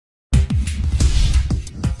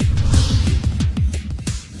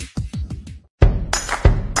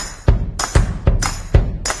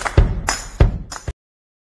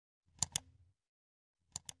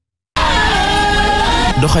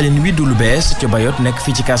doxalin wi du lu bees ca Bayot nekk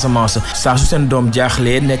fii ci Casamance saa su seen doom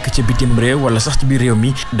jaaxlee nekk ca bitim réew wala sax ci biir réew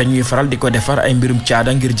mi dañuy faral di ko defar ay mbirum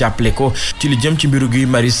caada ngir jàppale ko ci li jëm ci mbiru Guy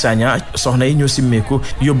Marius Sagna soxna yi ñoo simmeeku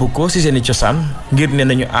yóbbu ko ci seeni cosaan ngir ne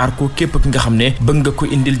nañu aar ko képp ki nga xam ne bëgg nga ko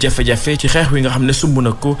indil jafe-jafe ci xeex wi nga xam ne sumb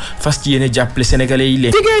na ko fas ci yéene jàppale sénégalais yi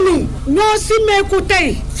leen. jigéen ñi ñoo simmeeku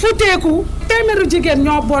tey futeeku téeméeru jigéen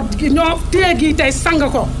ñoo boot ñoo téye gi tey sang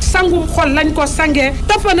ko sangu xol lañ ko sangee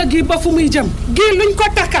toppana gi ba fu muy jëm gii luñ ko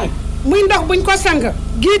takkal muy ndox buñ ko sang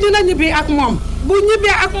gii dina ñibbi ak moom bu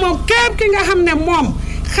ñibbee ak moom képp ki nga xam ne moom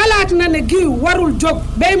xalaat na ne gii warul jóg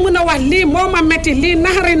bay mën a wax lii moo ma metti lii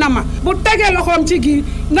naxari na ma bu tegee loxoom ci gii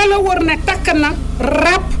na la wër ne takk na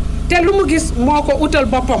rab te lu mu gis moo ko utal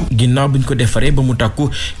boppam. ginnaaw bi ñu ko defaree ba mu takku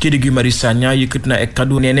kii di Guy Marius Sagna yëkkat na ak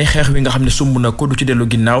kaddu nee ne xeex wi nga xam ne sumb na ko du ci dellu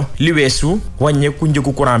ginnaaw li weesu wàññeeku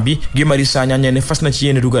njëgu courant bi Guy Marius Sagna nee ne fas na ci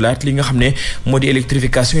yéene dugalaat li nga xam ne moo di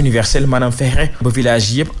électrification universelle maanaam fexe ba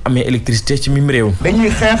village yëpp amee électricité ci mim réew. dañuy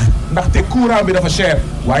xeex ndaxte courant bi dafa cher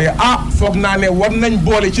waaye foog naa ne war nañ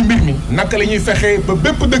boole ci mbir mi naka la ñuy fexe ba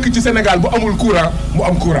bépp dëkk ci Sénégal bu amul courant mu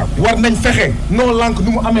am courant war nañ fexe non lank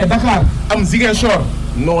nu mu amee Dakar am Ziguinchor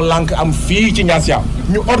noo lànk am fii ci Niassia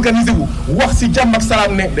ñu organiser wu wax ci jàmm ak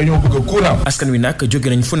salaam ne dañoo bëgg a courant. askan wi nag jóge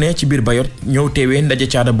nañ fu ne ci biir Bayot ñëw teewee ndaje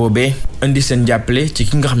caada boobee indi seen jàppale ci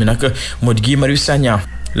ki nga xam ne nag moo di Guy Marius Sagna.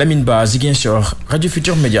 Lamine Ba, Ziguinchor, Radio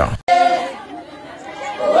Futur Média.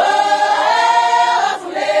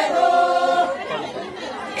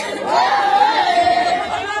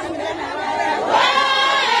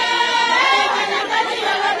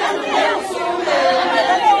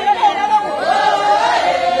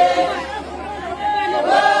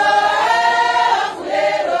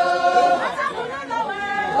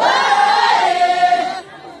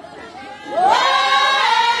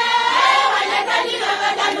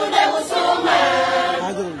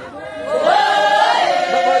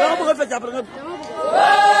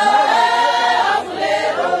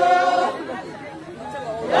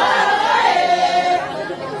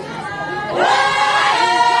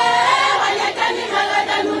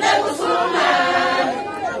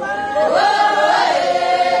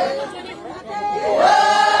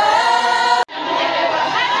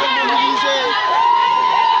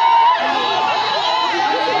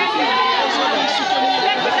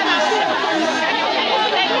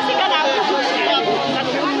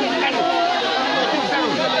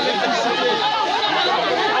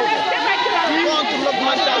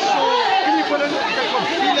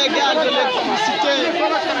 illégale de l'électricité,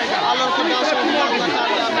 alors que dans son nord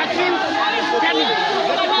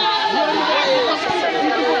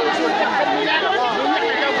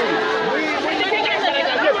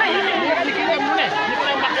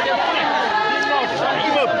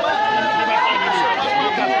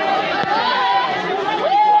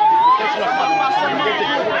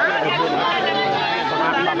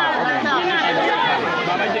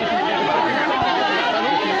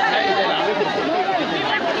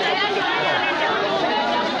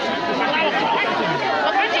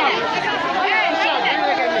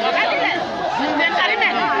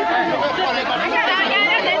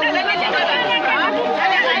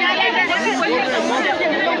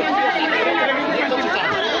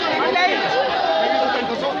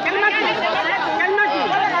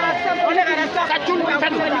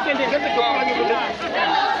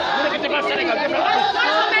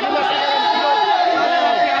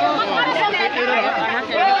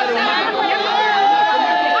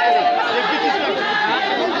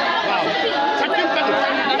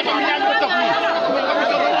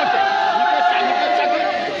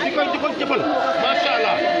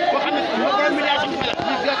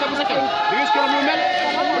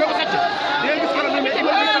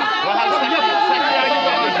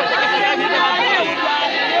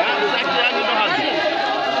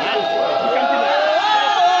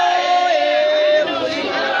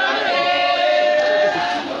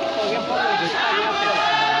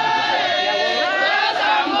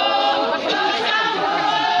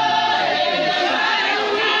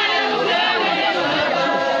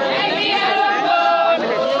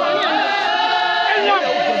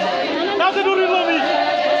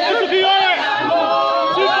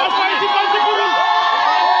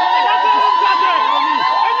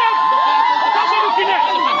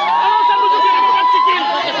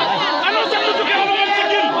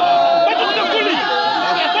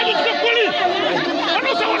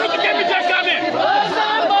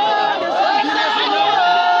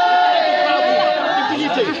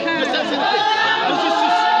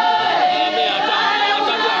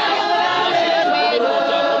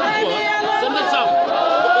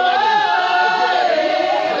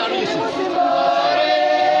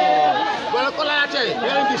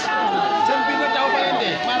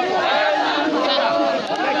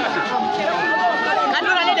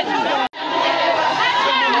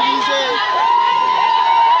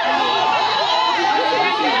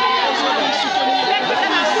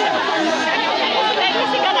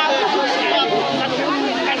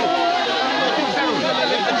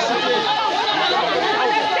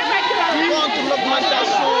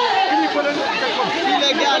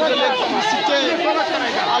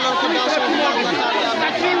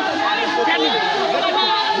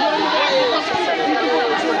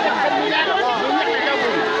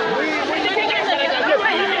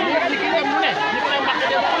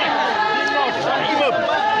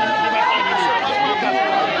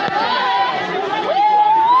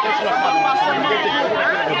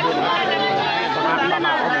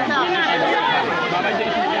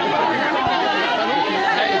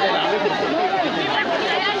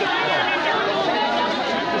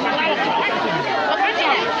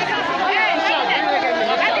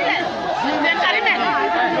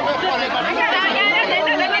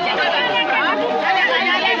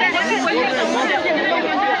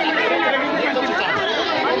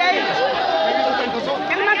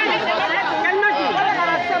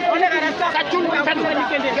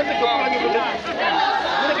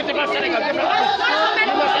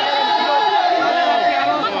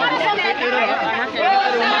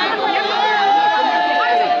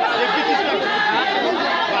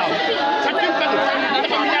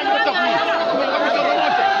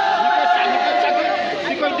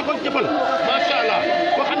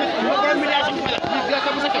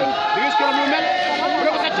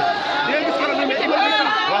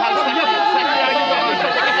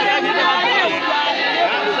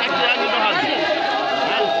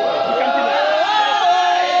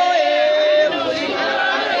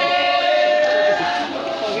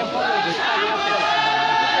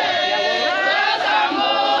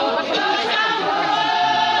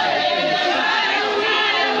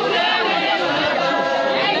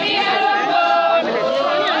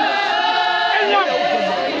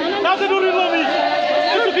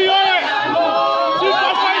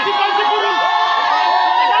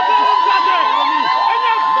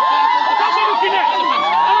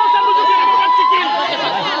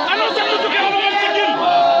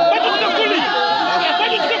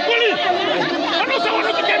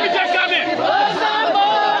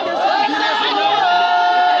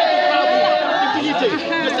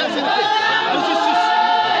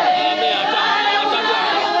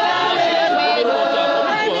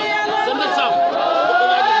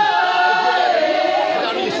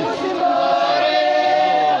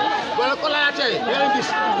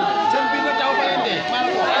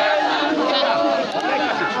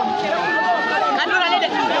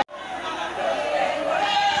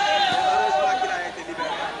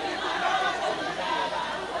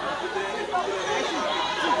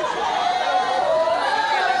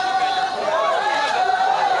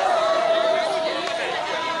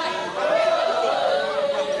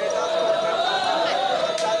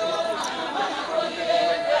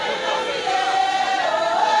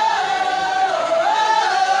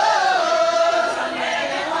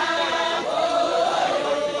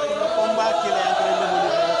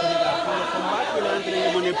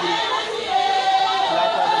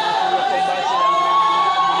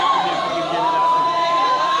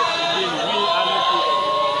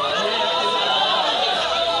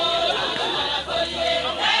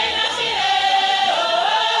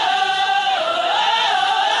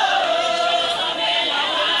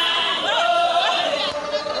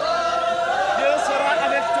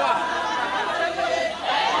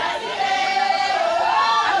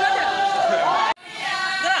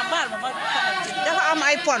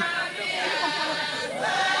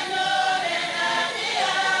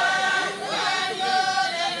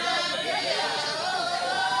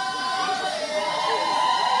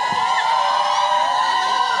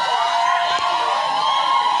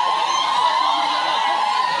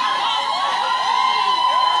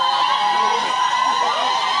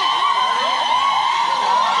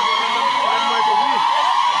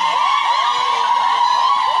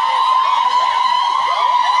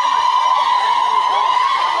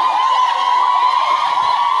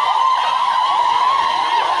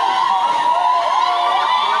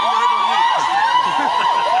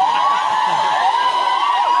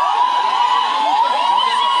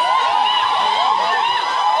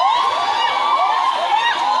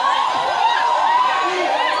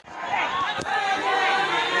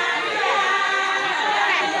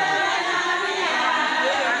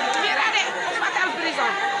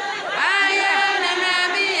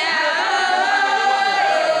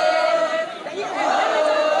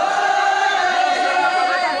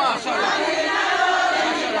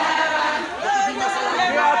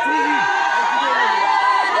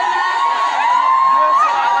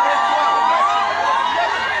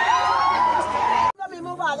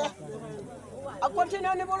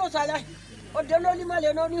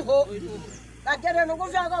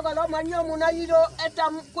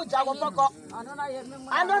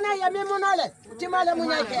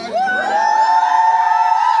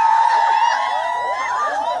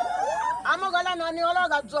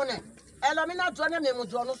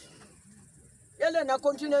Ele na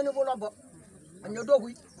continue ni bolo bo. Anyo do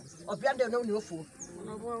wi. Obiande no ni ofu.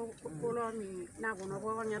 No bo bolo mi na go no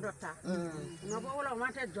bo nya dota. No bo bolo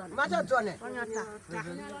mate John. Mate John. Onya ta.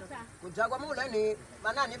 Ku jago mo le ni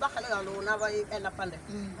bana ni ba khale ga lo na ba e la pande.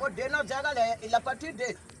 O de no jaga le il a parti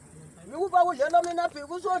de. Mi u ba wo le lo mi na pe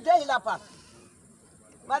ku so de il a pa.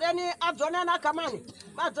 Madani a John na kamani.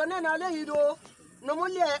 Ma John na le hido. No mo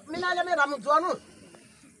le mi na le me ra mo John.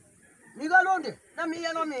 Mi ga londe. Na mi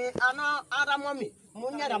yeno mi ana ara momi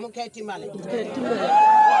munya ra muketi male Nina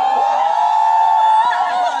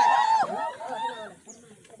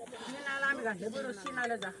la mi ga leboro sina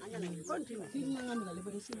le da continue.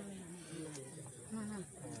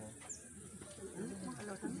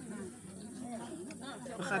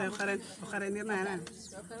 xare ni na